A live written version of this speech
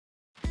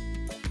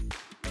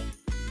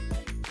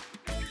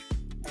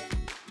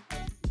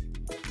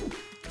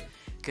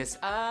'Cause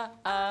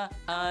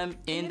I'm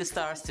in the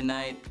stars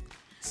tonight.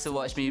 So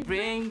watch me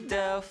bring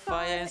the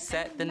fire and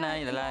set the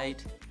night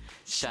alight.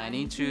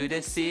 Shining through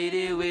the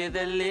city with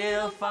a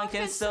little funk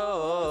and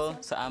soul.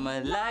 So I'ma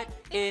light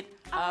it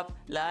up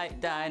like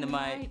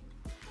dynamite.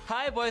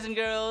 Hi boys and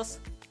girls!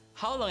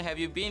 How long have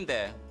you been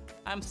there?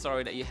 I'm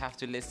sorry that you have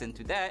to listen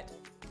to that.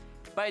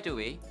 By the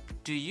way,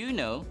 do you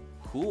know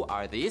who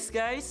are these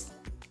guys?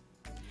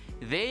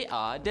 They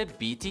are the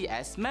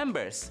BTS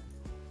members,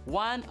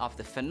 one of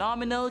the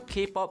phenomenal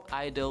K-pop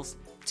idols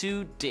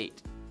to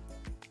date.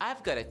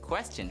 I've got a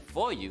question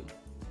for you.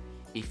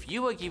 If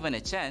you were given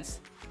a chance,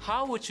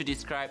 how would you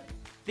describe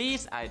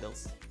these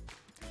idols?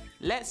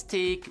 Let's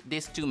take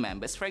these two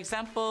members, for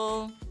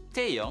example,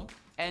 Taeyong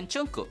and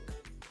Jungkook.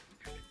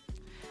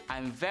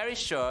 I'm very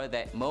sure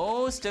that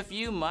most of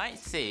you might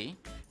say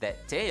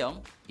that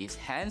Taeyong is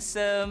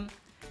handsome,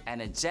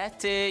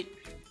 energetic,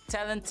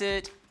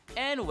 talented,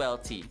 and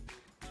wealthy.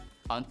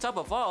 On top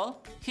of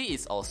all, he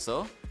is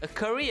also a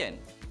Korean.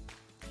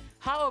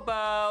 How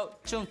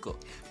about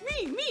Jungkook?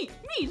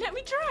 Me, let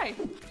me try.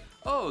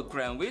 Oh,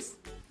 Grandwiz,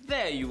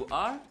 there you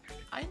are.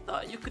 I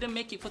thought you couldn't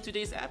make it for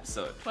today's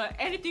episode. Well,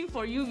 anything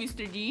for you,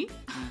 Mr. D.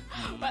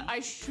 But I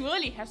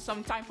surely have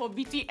some time for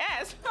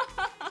BTS.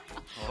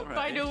 Alright.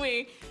 By the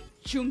way,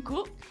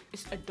 Jungkook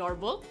is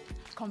adorable,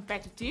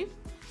 competitive,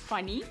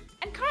 funny,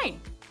 and kind.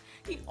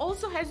 He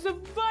also has a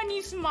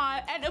bunny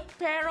smile and a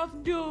pair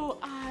of doe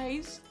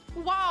eyes.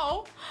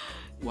 Wow!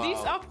 These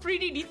are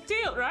pretty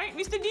detailed, right,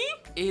 Mr. D?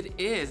 It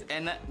is,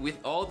 and with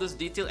all those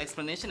detailed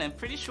explanation, I'm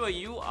pretty sure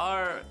you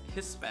are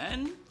his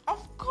fan.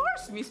 Of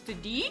course, Mr.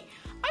 D.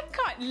 I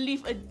can't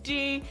live a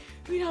day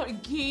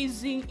without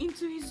gazing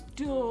into his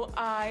doe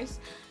eyes.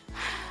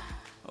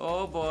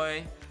 Oh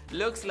boy,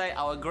 looks like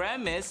our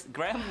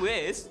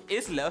Grandwiz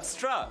is love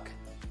struck.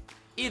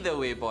 Either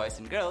way, boys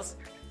and girls,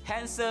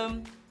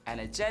 handsome,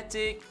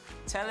 energetic,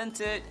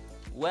 talented,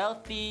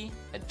 wealthy,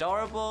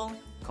 adorable,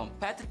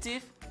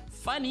 competitive,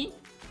 funny,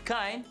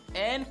 kind,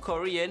 and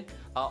Korean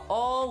are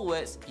all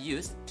words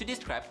used to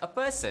describe a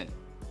person.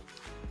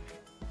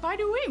 By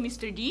the way,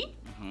 Mr. D,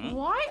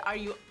 why are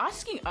you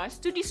asking us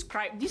to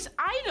describe these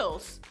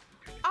idols?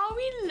 Are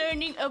we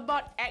learning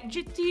about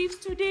adjectives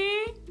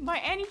today, by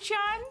any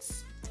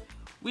chance?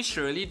 We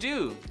surely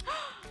do.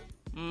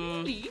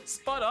 Really?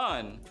 Spot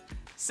on.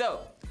 So,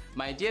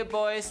 my dear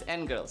boys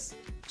and girls,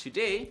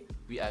 today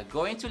we are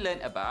going to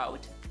learn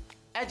about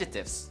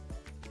adjectives.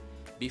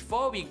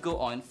 Before we go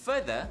on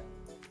further,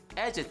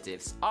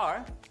 adjectives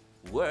are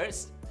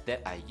words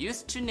that are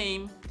used to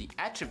name the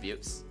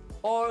attributes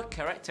or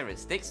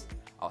characteristics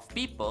of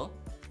people,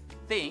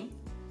 thing,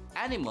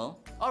 animal,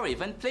 or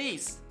even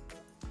place.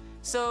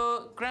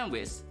 So,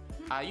 Grandwiz,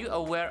 are you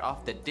aware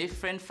of the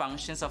different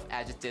functions of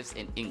adjectives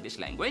in English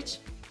language?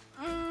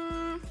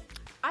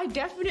 I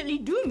definitely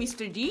do,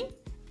 Mr. D.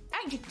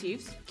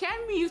 Adjectives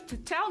can be used to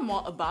tell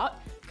more about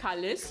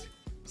colors,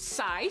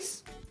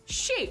 size,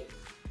 shape,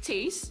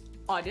 taste,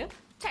 order,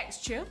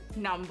 texture,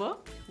 number,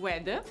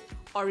 weather,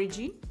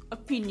 origin,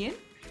 opinion,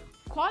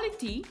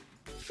 quality,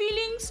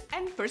 feelings,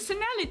 and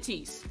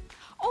personalities.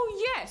 Oh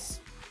yes,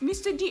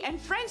 Mr. D and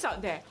friends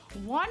out there,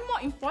 one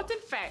more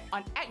important fact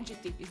on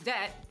adjective is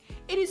that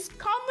it is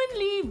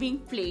commonly being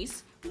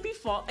placed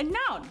before a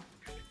noun.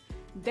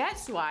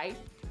 That's why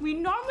we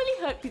normally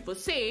heard people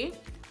say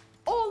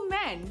old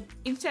man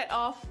instead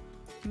of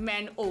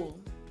man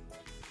old.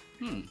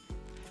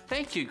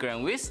 Thank you,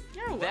 Grandwiz.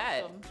 You're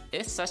That welcome.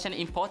 is such an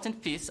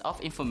important piece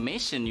of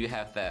information you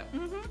have there.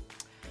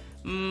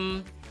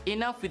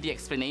 Enough with the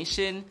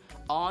explanation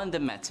on the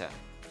matter.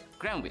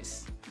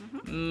 Grandwiz,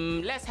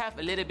 let's have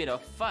a little bit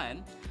of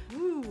fun.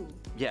 Ooh,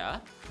 Yeah,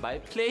 by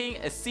playing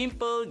a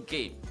simple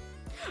game.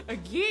 a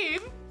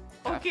game?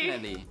 Okay.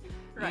 Definitely.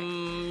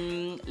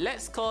 Right.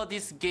 Let's call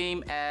this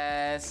game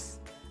as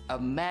a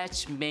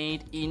match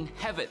made in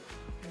heaven.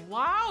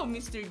 Wow,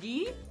 Mr.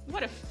 D,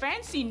 what a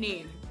fancy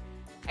name.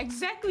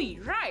 Exactly,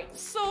 right.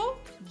 So,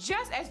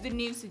 just as the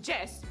name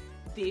suggests,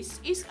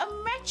 this is a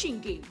matching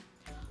game.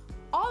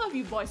 All of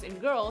you boys and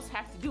girls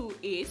have to do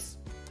is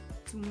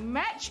to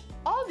match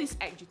all these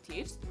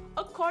adjectives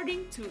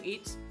according to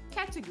its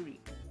category.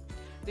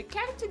 The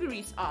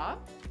categories are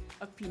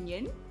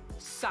opinion,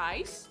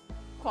 size,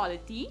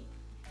 quality,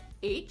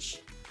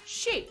 age,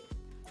 shape,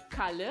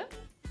 color,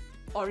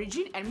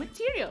 origin, and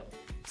material.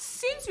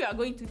 Since we are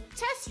going to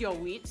test your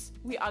wits,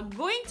 we are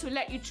going to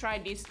let you try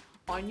this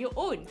on your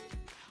own.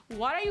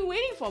 What are you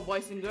waiting for,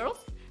 boys and girls?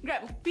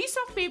 Grab a piece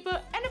of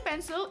paper and a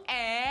pencil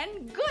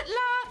and good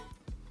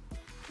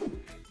luck!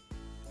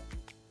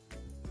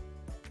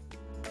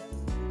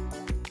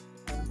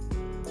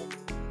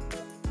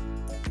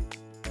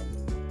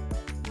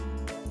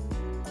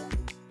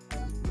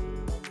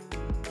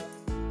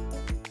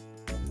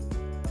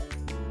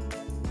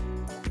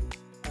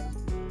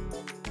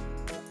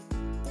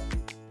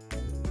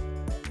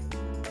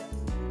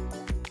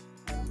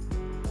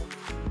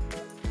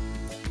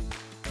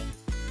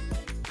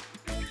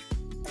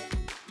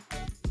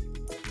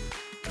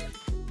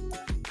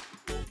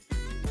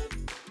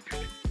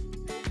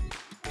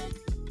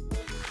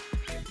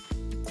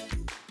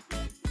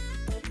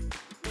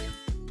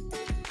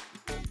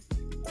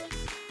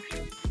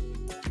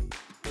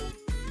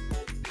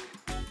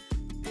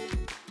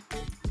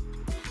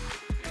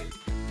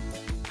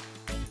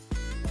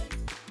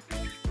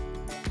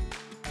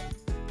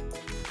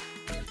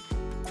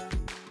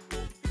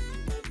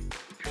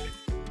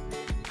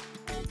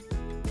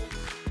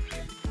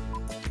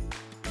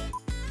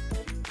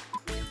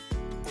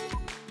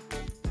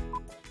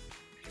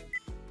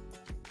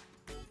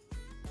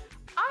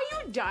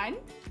 done,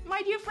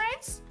 my dear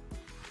friends?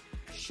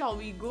 Shall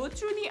we go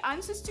through the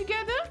answers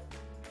together?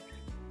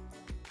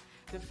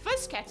 The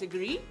first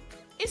category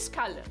is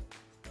color.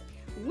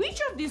 Which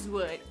of these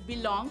words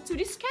belong to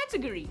this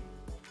category?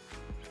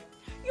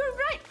 You're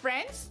right,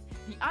 friends.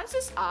 The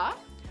answers are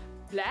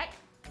black,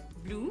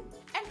 blue,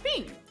 and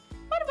pink.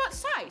 What about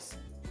size?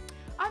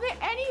 Are there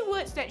any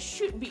words that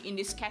should be in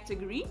this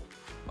category?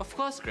 Of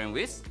course,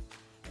 Grandwiz.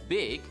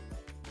 Big,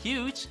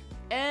 huge,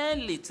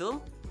 and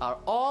little are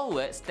all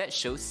words that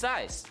show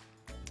size.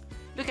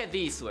 Look at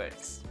these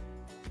words.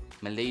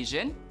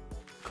 Malaysian,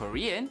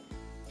 Korean,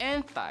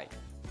 and Thai.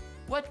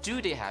 What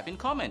do they have in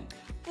common?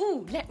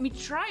 Ooh, let me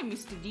try,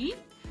 Mr. D.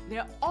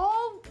 They're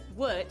all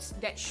words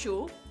that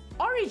show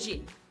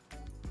origin.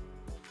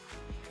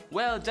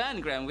 Well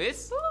done,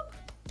 Grandwiz. Ooh.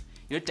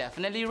 You're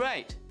definitely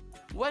right.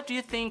 What do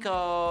you think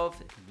of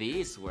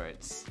these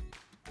words?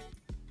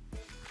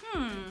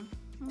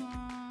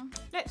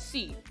 Let's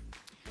see.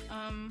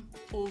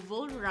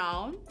 Oval,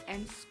 round,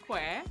 and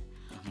square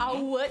are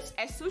words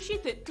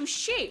associated to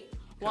shape,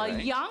 while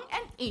Correct. young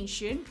and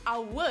ancient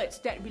are words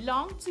that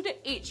belong to the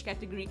age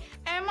category.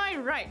 Am I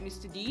right,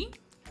 Mr. D?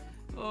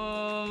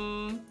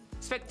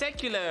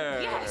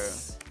 Spectacular!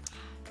 Yes!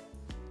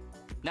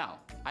 Now,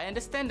 I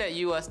understand that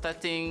you are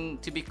starting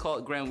to be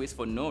called Grandwiz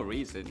for no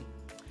reason.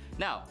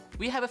 Now,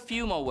 we have a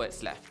few more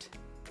words left.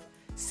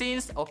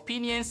 Since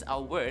opinions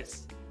are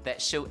words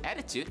that show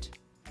attitude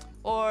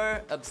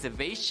or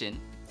observation,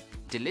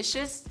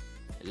 delicious,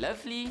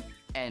 lovely,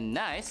 and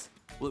nice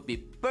would be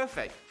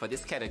perfect for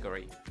this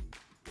category.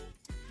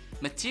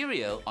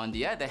 Material, on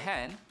the other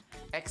hand,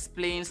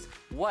 explains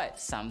what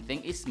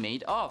something is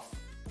made of.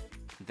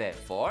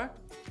 Therefore,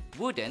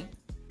 wooden,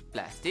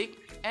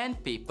 plastic,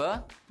 and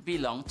paper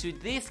belong to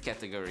this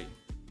category.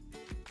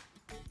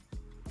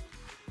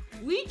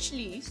 Which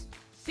leaves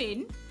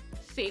thin,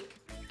 thick,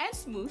 and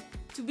smooth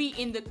to be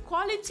in the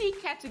quality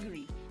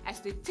category, as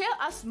they tell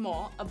us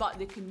more about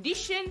the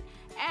condition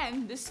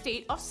and the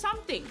state of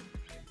something.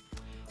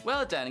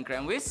 Well done,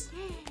 Grandwiz.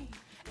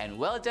 And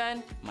well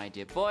done, my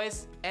dear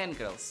boys and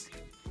girls.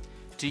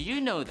 Do you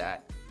know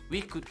that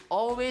we could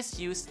always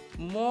use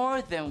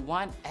more than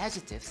one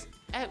adjectives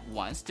at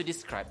once to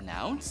describe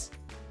nouns?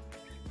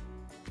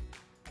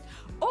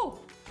 Oh,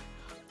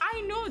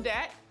 I know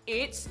that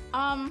it's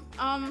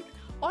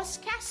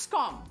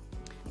Oscascom.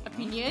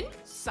 Opinion,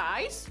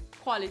 size,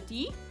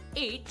 quality,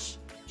 age,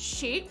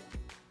 shape,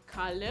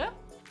 color,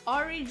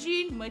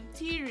 origin,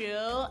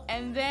 material,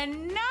 and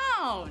then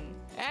noun.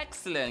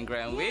 Excellent,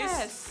 Grandwiz.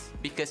 Yes.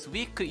 Because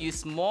we could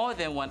use more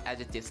than one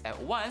adjectives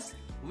at once,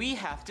 we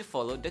have to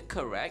follow the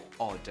correct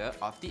order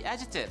of the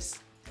adjectives.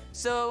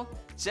 So,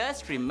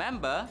 just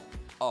remember,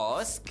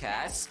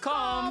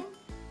 Oscascom.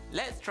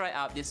 Let's try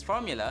out this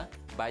formula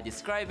by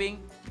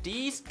describing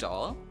this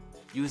doll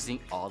using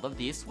all of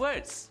these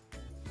words.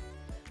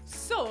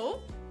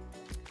 So,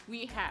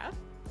 we have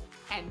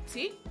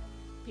antique,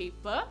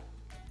 paper,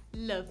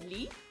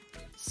 lovely,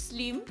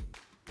 slim,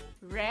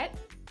 red,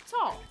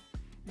 tall,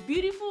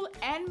 beautiful,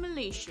 and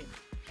Malaysian.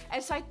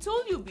 As I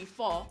told you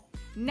before,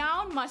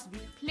 noun must be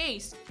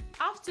placed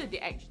after the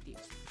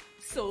adjectives.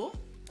 So,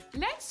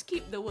 let's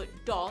keep the word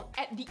doll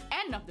at the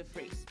end of the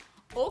phrase.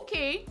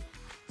 Okay,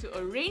 to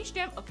arrange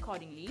them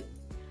accordingly,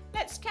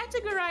 let's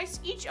categorize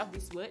each of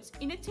these words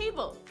in a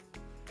table.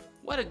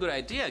 What a good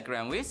idea,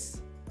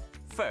 Grandwiz.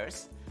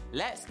 First,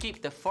 let's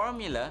keep the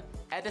formula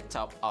at the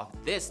top of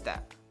this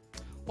step.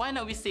 Why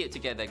not we say it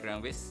together,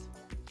 Grandwiz?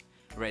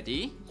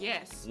 Ready?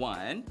 Yes.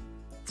 1,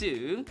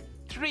 2,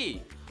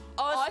 3.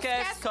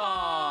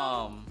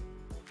 Oscascom.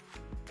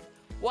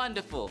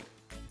 Wonderful.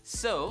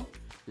 So,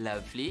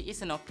 lovely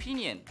is an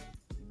opinion.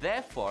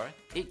 Therefore,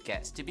 it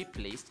gets to be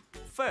placed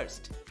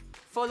first,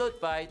 followed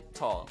by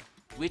tall,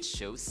 which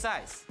shows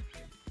size.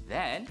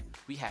 Then,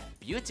 we have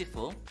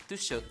beautiful to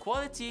show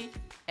quality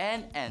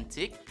and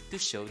antique to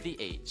show the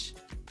age.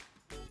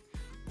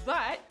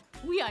 But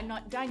we are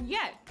not done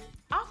yet.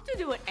 After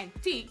the word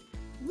antique,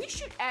 we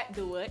should add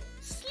the word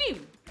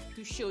slim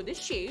to show the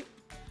shape,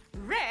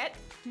 red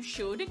to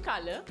show the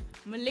color,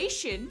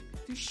 Malaysian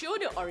to show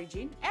the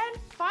origin, and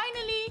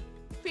finally,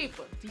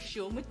 paper to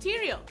show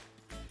material.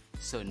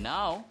 So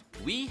now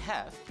we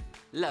have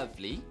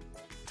lovely,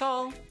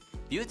 tall,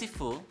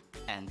 beautiful,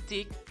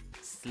 antique,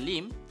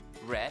 slim,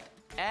 red,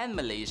 and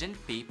Malaysian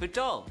paper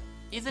doll.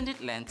 Isn't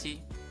it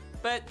lengthy?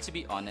 But to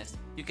be honest,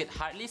 you can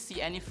hardly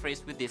see any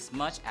phrase with this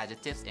much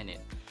adjectives in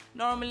it.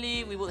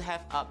 Normally, we will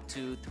have up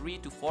to 3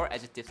 to 4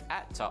 adjectives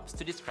at tops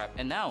to describe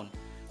a noun.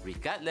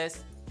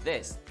 Regardless,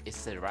 this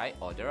is the right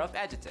order of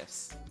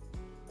adjectives.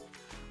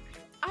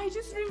 I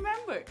just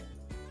remembered.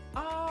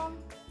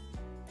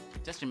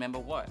 Just remember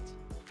what?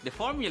 The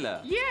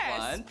formula. Yes.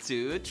 1,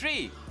 2,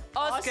 3.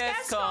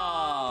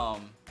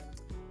 Oscascom.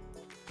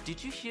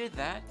 Did you hear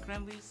that,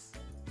 Grandwiz?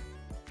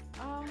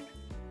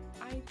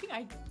 I think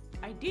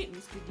I did,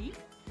 Mr. D.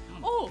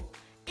 Oh,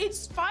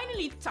 it's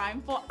finally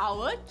time for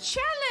our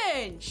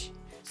challenge.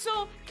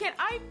 So, can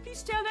I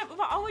please tell them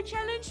about our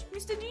challenge,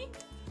 Mr. D?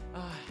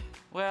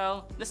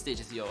 Well, the stage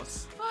is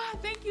yours.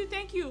 Thank you,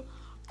 thank you.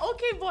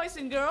 Okay, boys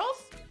and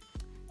girls,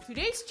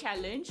 Today's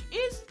challenge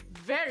is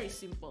very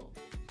simple.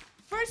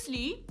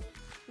 Firstly,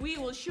 we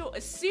will show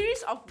a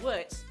series of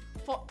words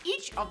for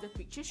each of the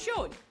pictures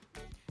shown.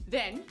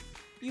 Then,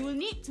 you will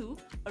need to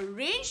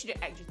arrange the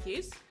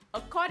adjectives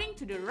according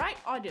to the right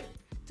order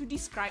to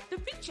describe the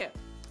picture.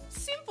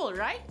 Simple,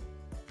 right?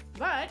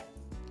 But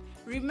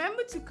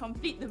remember to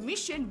complete the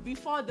mission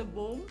before the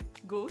bomb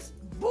goes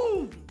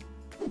boom!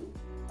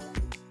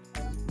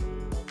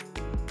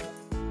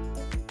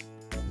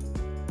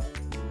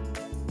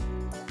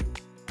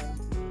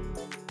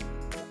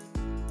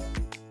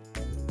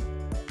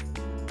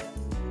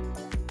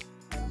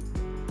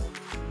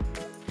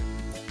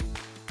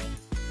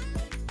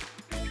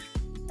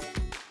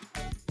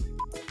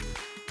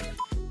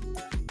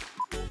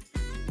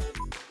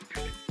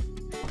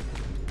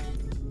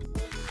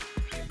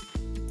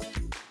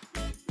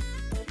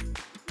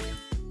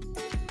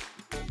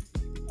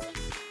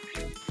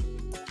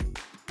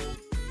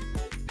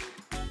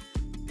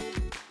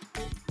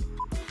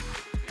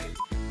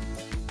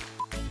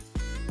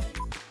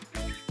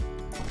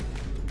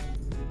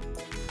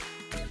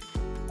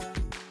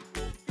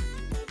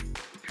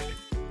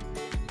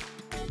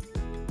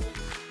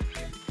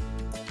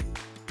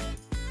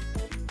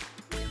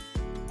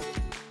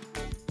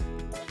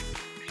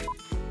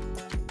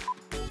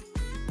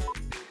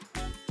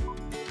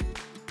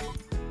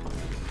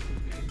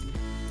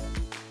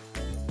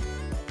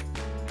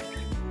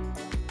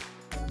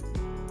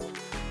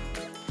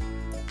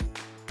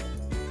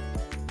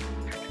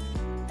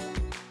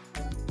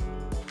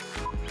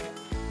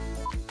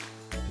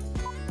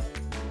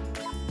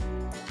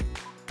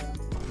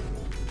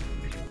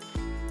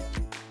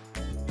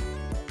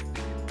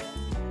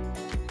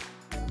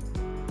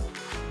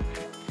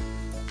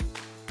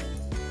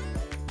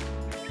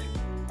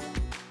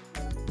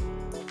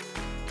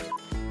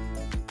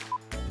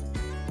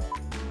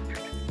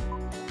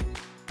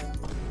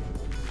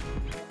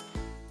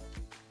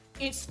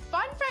 It's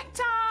fun fact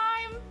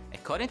time!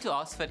 According to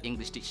Oxford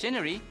English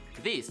Dictionary,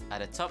 these are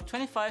the top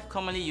 25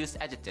 commonly used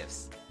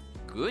adjectives.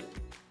 Good,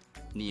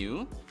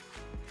 new,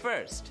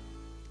 first,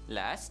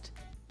 last,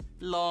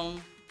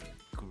 long,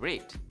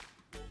 great,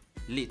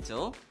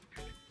 little,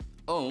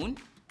 own,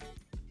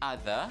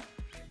 other,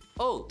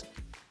 old.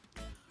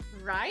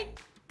 Right,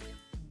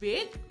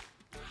 big,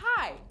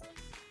 high,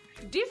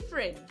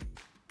 different,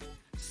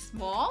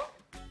 small,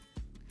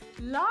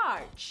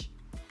 large,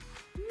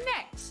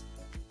 next,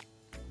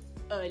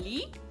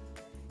 early,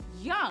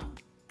 young,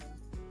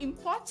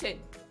 important,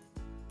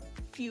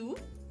 few,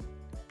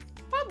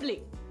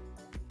 public,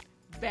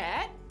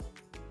 bad,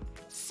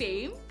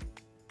 same,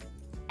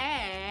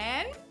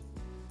 and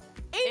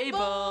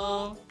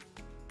able.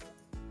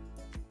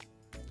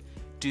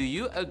 Do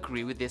you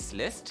agree with this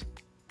list?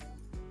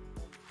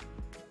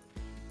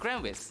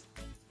 Grandwiz,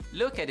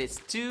 look at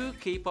its two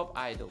K-pop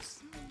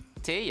idols,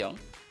 Taehyung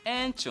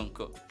and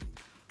Jungkook.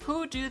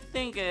 Who do you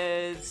think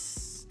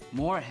is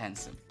more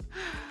handsome?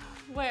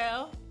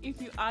 Well,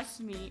 if you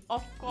ask me,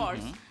 of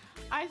course,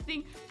 I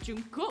think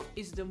Jungkook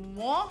is the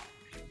more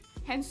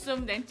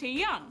handsome than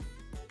Taehyung.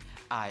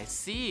 I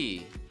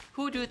see.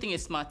 Who do you think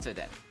is smarter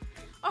then?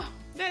 Oh,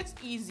 that's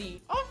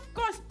easy. Of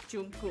course,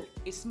 Jungkook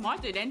is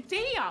smarter than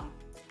Taehyung.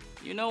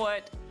 You know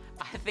what?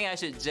 I think I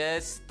should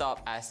just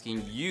stop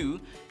asking you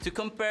to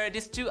compare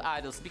these two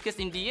idols because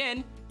in the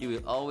end, you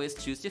will always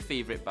choose your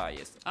favorite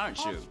bias,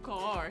 aren't you? Of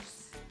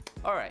course.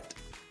 Alright,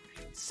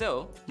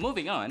 so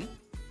moving on.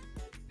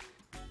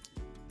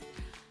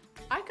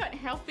 I can't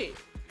help it.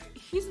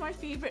 He's my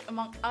favorite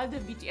among other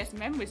BTS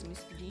members,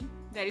 Mr. D.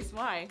 That is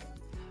why.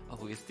 Oh,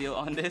 we're still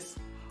on this?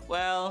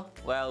 Well.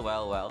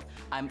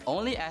 I'm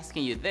only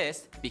asking you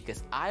this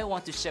because I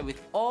want to share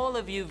with all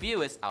of you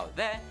viewers out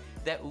there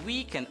that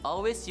we can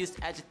always use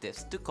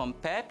adjectives to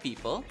compare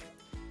people,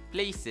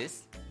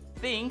 places,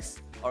 things,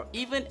 or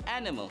even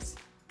animals.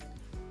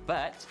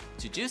 But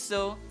to do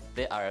so,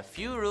 there are a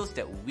few rules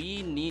that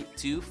we need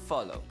to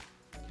follow.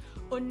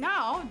 Oh,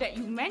 now that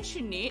you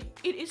mention it,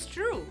 it is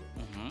true.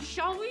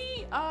 Shall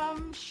we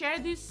share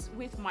this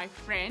with my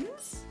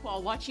friends who are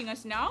watching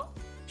us now?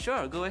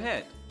 Sure, go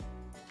ahead.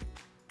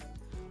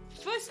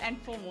 First and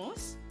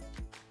foremost,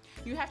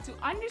 you have to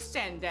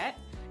understand that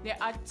there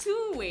are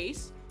two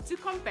ways to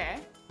compare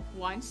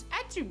one's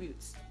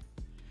attributes.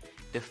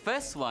 The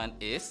first one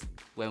is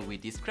when we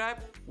describe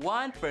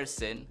one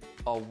person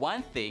or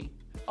one thing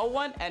or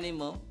one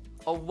animal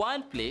or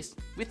one place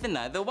with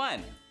another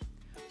one.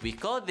 We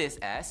call this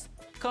as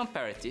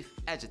comparative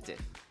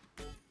adjective.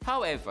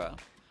 However,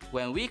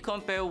 when we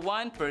compare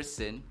one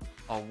person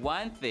or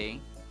one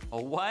thing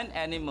or one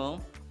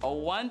animal or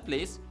one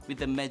place with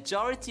the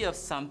majority of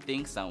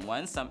something,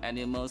 someone, some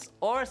animals,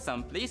 or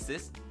some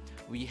places,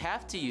 we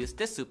have to use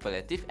the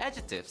superlative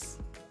adjectives.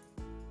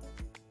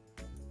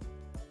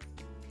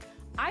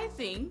 I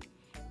think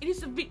it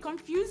is a bit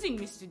confusing,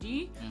 Mr.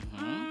 D.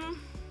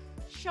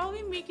 Shall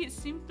we make it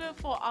simpler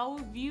for our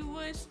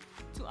viewers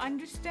to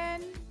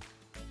understand?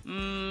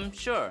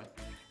 Sure.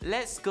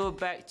 Let's go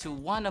back to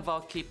one of our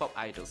K-pop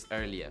idols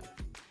earlier,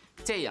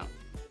 Taehyung.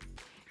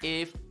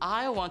 If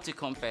I want to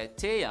compare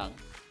Taehyung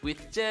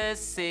with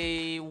just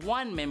say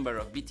one member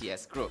of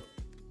BTS group,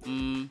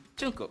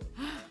 Jungkook.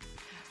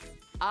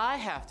 I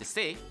have to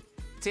say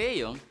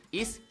Taehyung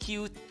is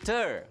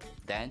cuter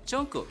than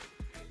Jungkook.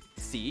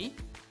 See,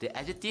 the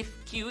adjective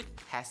cute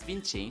has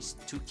been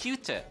changed to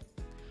cuter.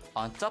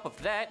 On top of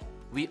that,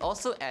 we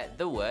also add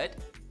the word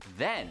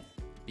than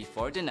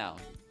before the noun.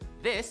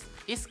 This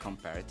is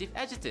comparative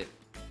adjective.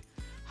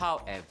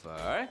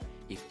 However,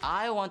 if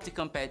I want to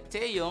compare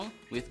Taehyung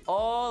with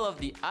all of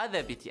the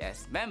other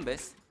BTS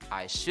members,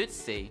 I should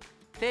say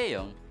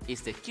Taehyung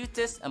is the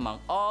cutest among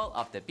all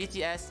of the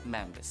BTS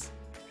members.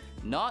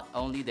 Not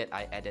only that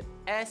I added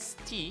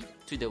st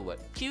to the word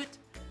cute,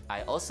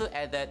 I also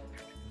added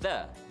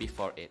the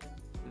before it.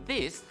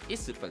 This is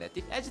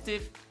superlative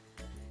adjective.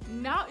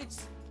 Now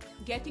it's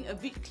getting a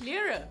bit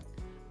clearer.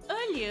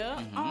 Earlier,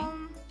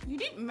 you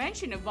did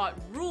mention about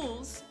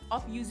rules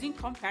of using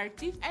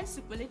comparative and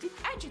superlative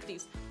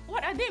adjectives.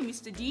 What are they,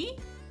 Mr. D?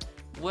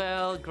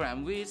 Well,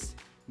 Gramwiz,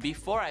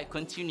 before I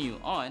continue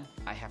on,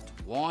 I have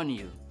to warn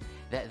you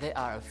that there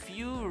are a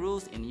few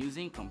rules in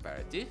using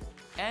comparative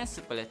and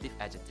superlative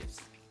adjectives.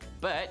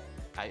 But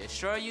I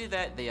assure you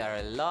that they are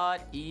a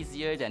lot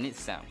easier than it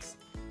sounds.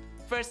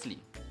 Firstly,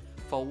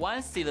 for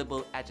one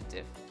syllable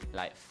adjective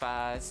like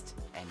fast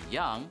and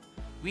young,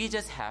 we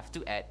just have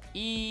to add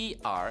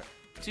er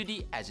to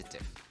the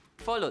adjective,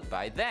 followed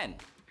by than.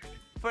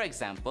 For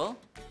example,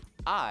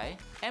 I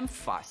am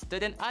faster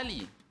than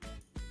Ali.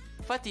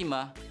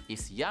 Fatima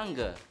is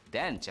younger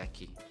than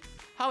Jackie.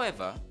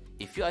 However,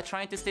 if you are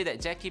trying to say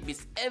that Jackie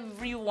beats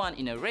everyone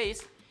in a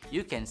race,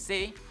 you can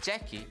say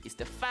Jackie is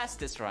the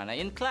fastest runner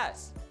in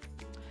class.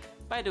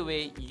 By the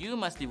way, you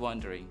must be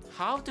wondering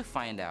how to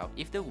find out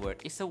if the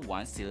word is a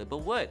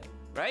one-syllable word,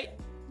 right?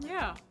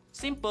 Yeah.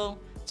 Simple,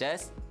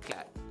 just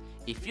clap.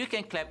 If you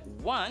can clap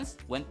once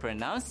when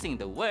pronouncing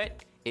the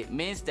word, it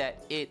means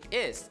that it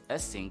is a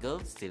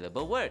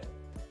single-syllable word,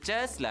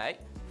 just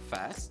like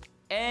fast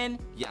and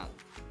young.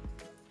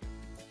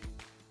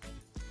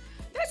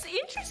 That's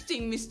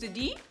interesting, Mr.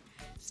 D.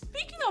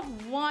 Speaking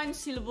of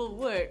one-syllable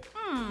word,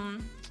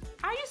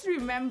 I just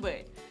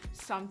remembered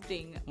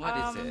something.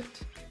 What is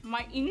it?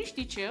 My English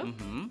teacher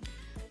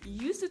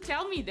used to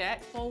tell me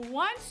that for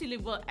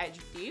one-syllable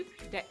adjective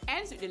that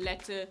ends with the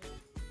letter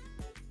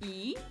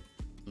E,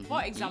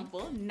 for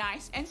example,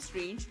 nice and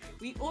strange,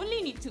 we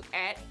only need to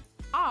add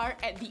R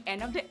at the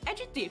end of the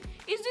adjective.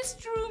 Is this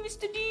true,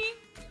 Mr. D?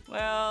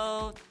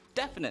 Well,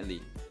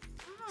 definitely.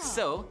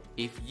 So,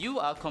 if you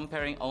are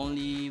comparing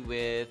only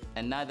with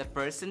another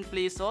person,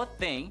 place or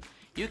thing,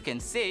 you can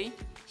say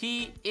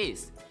he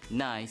is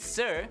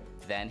nicer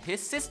than his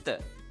sister,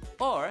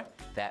 or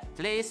that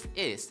place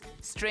is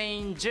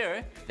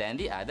stranger than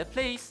the other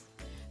place.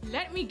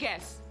 Let me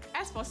guess.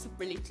 As for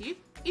superlative,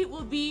 it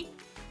will be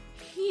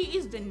he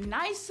is the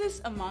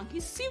nicest among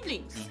his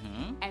siblings,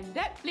 and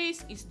that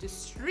place is the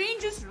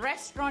strangest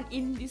restaurant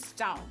in this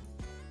town.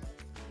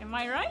 Am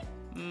I right?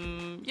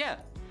 Yeah.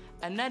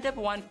 Another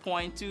 1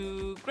 point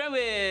to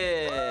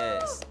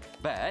Gramwiz.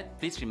 But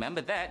please remember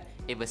that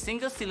if a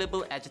single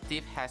syllable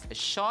adjective has a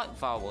short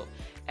vowel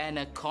and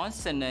a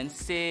consonant,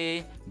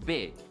 say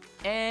big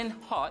and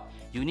hot,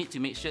 you need to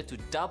make sure to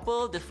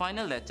double the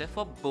final letter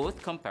for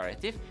both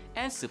comparative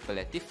and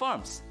superlative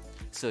forms.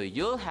 So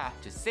you'll have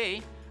to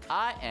say,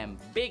 I am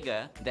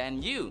bigger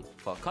than you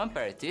for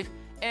comparative,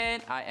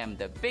 and I am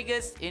the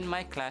biggest in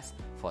my class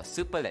for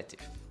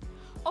superlative.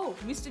 Oh,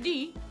 Mr.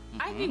 D,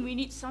 I think we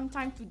need some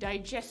time to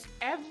digest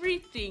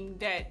everything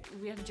that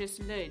we have just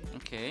learned.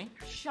 Okay.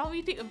 Shall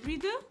we take a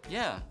breather?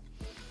 Yeah.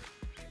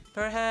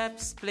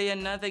 Perhaps play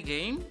another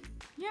game?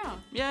 Yeah.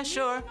 Yeah,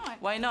 sure. Why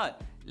not? Why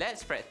not?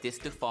 Let's practice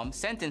to form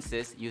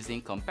sentences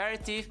using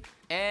comparative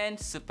and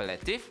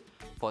superlative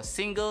for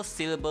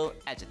single-syllable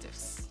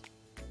adjectives.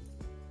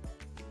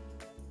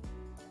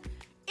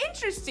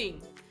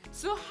 Interesting.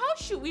 So how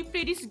should we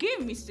play this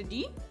game, Mr.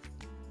 D?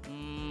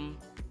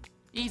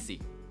 Easy.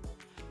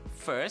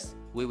 First,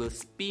 we will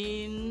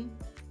spin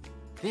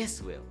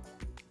this wheel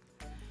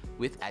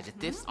with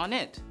adjectives on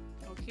it.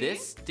 Okay.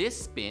 This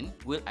spin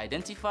will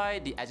identify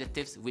the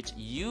adjectives which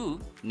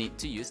you need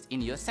to use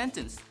in your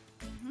sentence.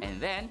 And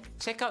then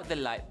check out the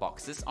light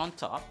boxes on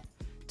top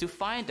to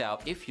find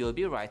out if you'll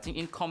be writing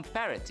in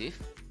comparative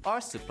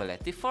or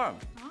superlative form.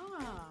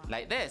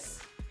 Like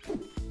this.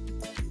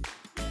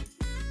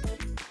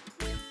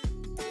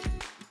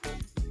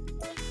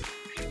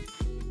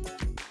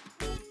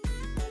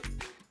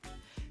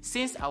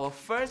 Since our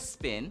first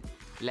spin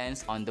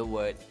lands on the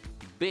word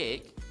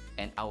big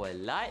and our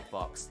light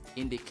box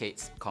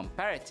indicates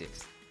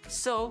comparatives,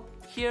 so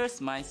here's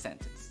my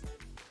sentence.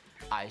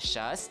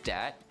 Aisha's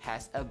dad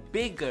has a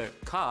bigger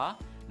car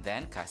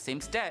than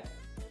Kasim's dad.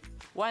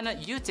 Why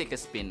not you take a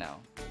spin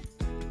now?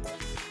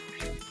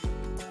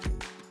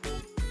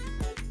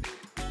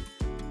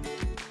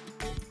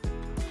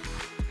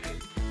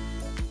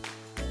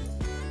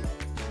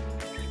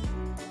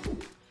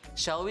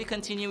 Shall we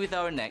continue with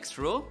our next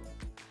rule?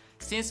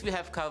 Since we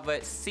have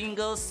covered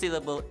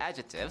single-syllable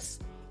adjectives,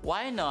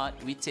 why not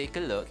we take a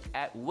look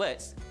at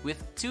words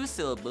with two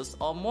syllables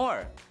or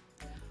more?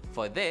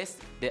 For this,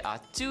 there are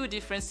two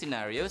different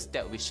scenarios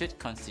that we should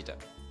consider.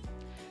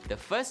 The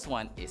first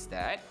one is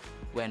that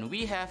when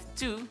we have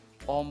two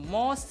or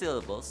more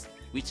syllables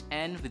which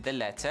end with the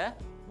letter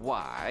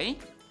Y,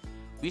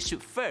 we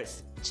should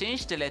first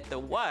change the letter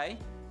Y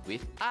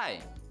with I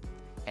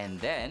and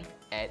then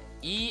add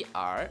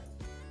ER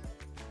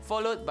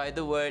followed by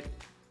the word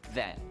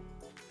then.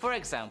 For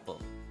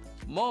example,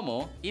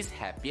 Momo is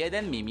happier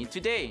than Mimi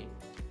today.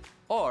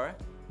 Or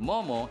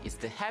Momo is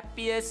the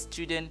happiest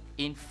student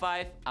in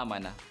 5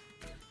 Amanah.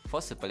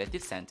 For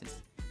superlative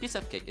sentence. Piece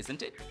of cake,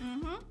 isn't it?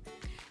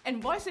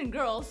 And boys and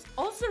girls,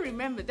 also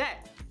remember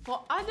that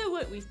for other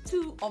words with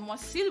two or more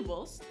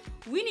syllables,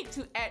 we need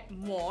to add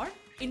more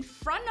in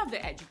front of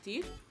the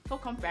adjective for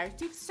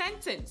comparative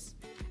sentence.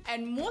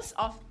 And most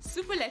of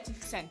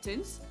superlative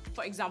sentence,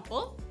 for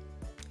example,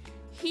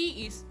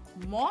 he is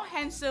more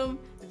handsome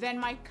than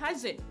my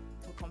cousin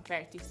for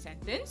comparative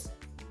sentence,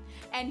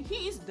 and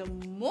he is the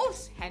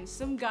most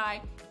handsome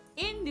guy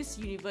in this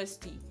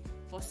university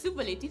for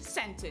superlative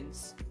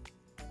sentence.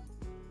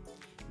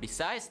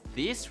 Besides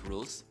these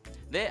rules,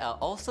 there are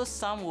also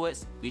some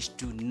words which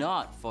do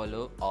not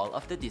follow all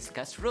of the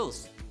discussed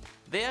rules.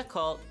 They are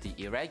called the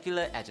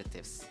irregular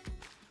adjectives.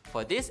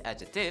 For these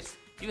adjectives,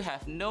 you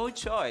have no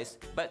choice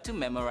but to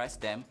memorize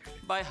them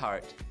by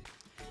heart.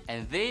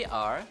 And they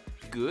are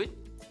good,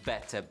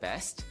 better,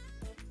 best,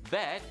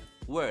 bad,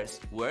 worse,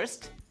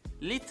 worst,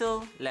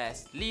 little,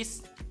 less,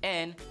 least,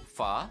 and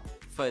far,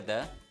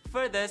 further,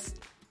 furthest.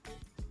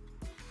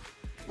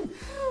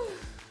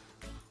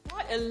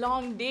 What a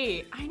long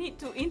day. I need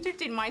to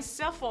entertain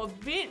myself for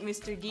a bit,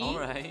 Mr. D.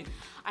 Alright.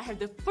 I have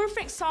the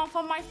perfect song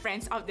for my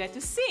friends out there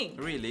to sing.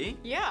 Really?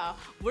 Yeah,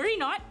 worry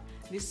not.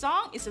 This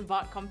song is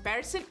about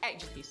comparison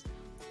adjectives.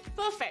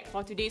 Perfect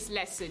for today's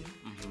lesson.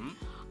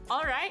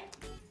 Alright,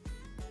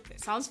 that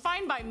sounds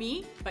fine by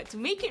me, but to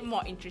make it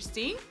more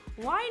interesting,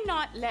 why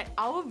not let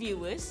our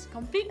viewers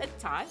complete a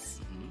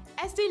task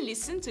as they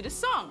listen to the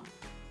song?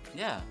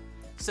 Yeah.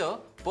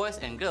 So, boys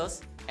and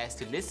girls, as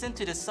to listen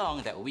to the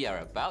song that we are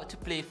about to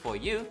play for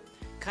you,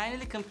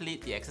 kindly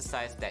complete the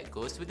exercise that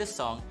goes with the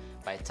song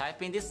by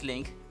typing this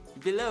link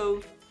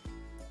below.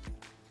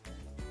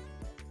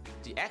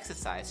 The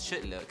exercise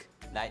should look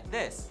like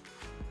this.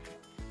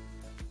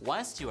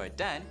 Once you are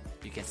done,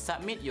 you can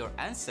submit your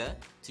answer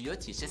to your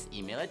teacher's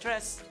email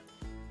address.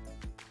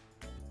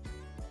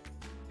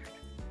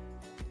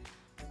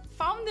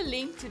 Found the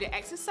link to the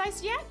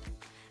exercise yet?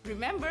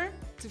 Remember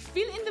to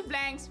fill in the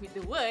blanks with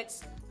the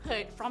words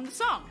heard from the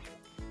song.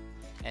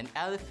 An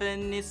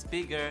elephant is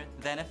bigger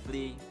than a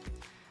flea.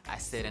 I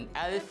said an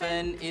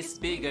elephant is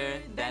bigger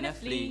than a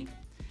flea.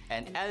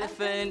 An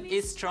elephant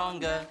is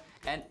stronger.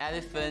 An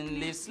elephant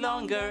lives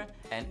longer.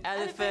 An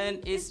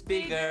elephant is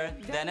bigger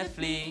than a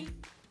flea.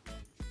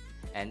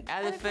 An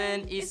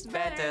elephant is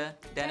better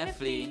than a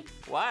flea.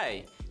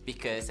 Why?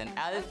 Because an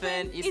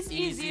elephant is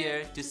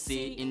easier to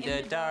see in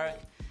the dark.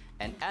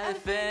 An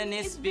elephant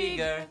is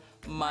bigger,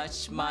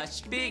 much,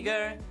 much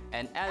bigger.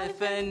 An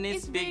elephant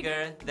is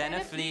bigger than a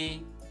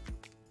flea.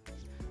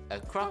 A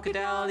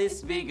crocodile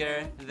is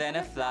bigger than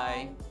a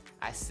fly.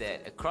 I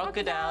said a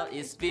crocodile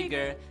is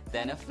bigger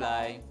than a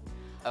fly.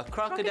 A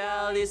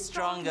crocodile is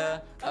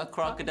stronger. A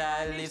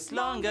crocodile lives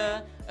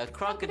longer. A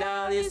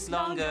crocodile is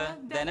longer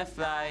than a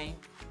fly.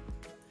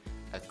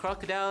 A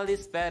crocodile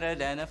is better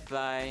than a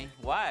fly.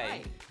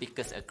 Why?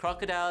 Because a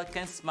crocodile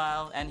can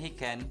smile and he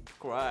can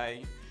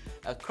cry.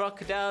 A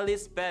crocodile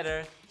is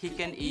better, he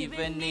can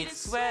even knit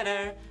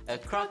sweater. A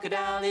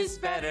crocodile is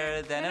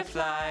better than a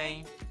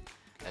fly.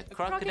 A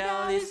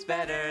crocodile is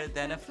better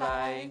than a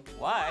fly.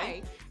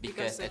 Why?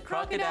 Because a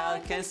crocodile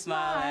can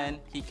smile and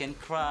he can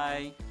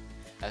cry.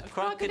 A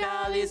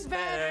crocodile is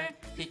better,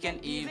 he can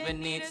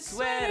even knit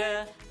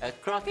sweater. A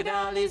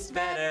crocodile is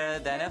better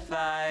than a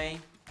fly.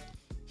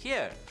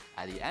 Here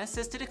are the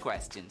answers to the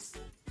questions.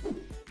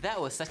 That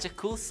was such a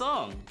cool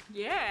song.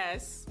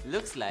 Yes.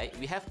 Looks like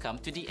we have come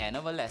to the end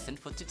of our lesson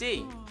for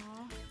today.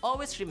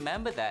 Always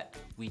remember that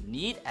we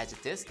need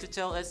adjectives to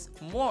tell us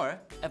more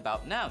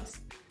about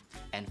nouns.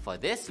 And for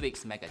this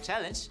week's Mega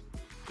Challenge,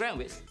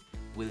 Grandwitz,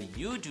 will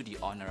you do the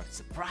honor of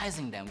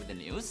surprising them with the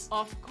news?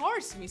 Of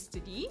course,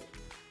 Mr. D.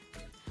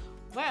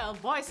 Well,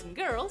 boys and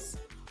girls,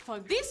 for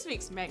this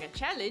week's Mega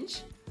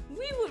Challenge,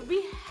 we would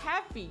be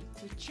happy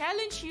to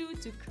challenge you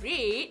to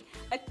create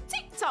a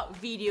TikTok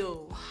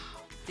video. Wow,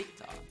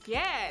 TikTok.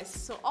 Yes,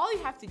 so all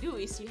you have to do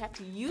is you have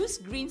to use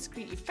green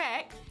screen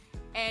effect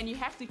and you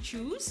have to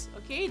choose,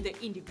 okay, the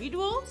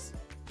individuals,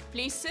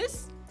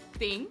 places,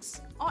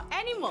 things, or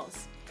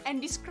animals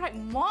and describe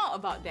more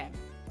about them.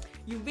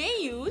 You may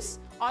use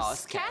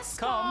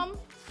OSCASCOM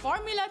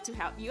formula to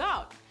help you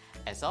out.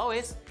 As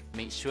always,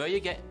 make sure you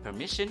get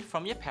permission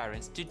from your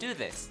parents to do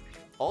this.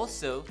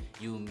 Also,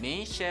 you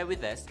may share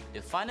with us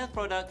the final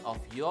product of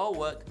your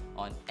work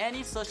on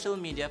any social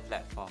media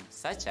platform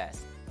such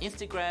as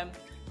Instagram,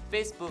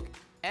 Facebook,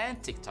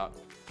 and TikTok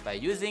by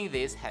using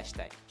this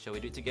hashtag. Shall we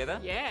do it together?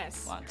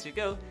 Yes. 1, 2,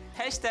 go.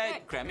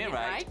 Hashtag Grammar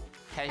Right.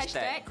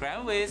 Hashtag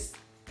Gramwiz.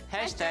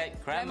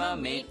 Hashtag Grammar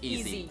Made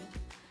Easy.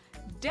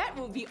 That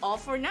will be all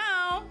for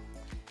now.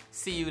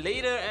 See you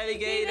later,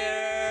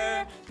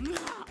 alligator.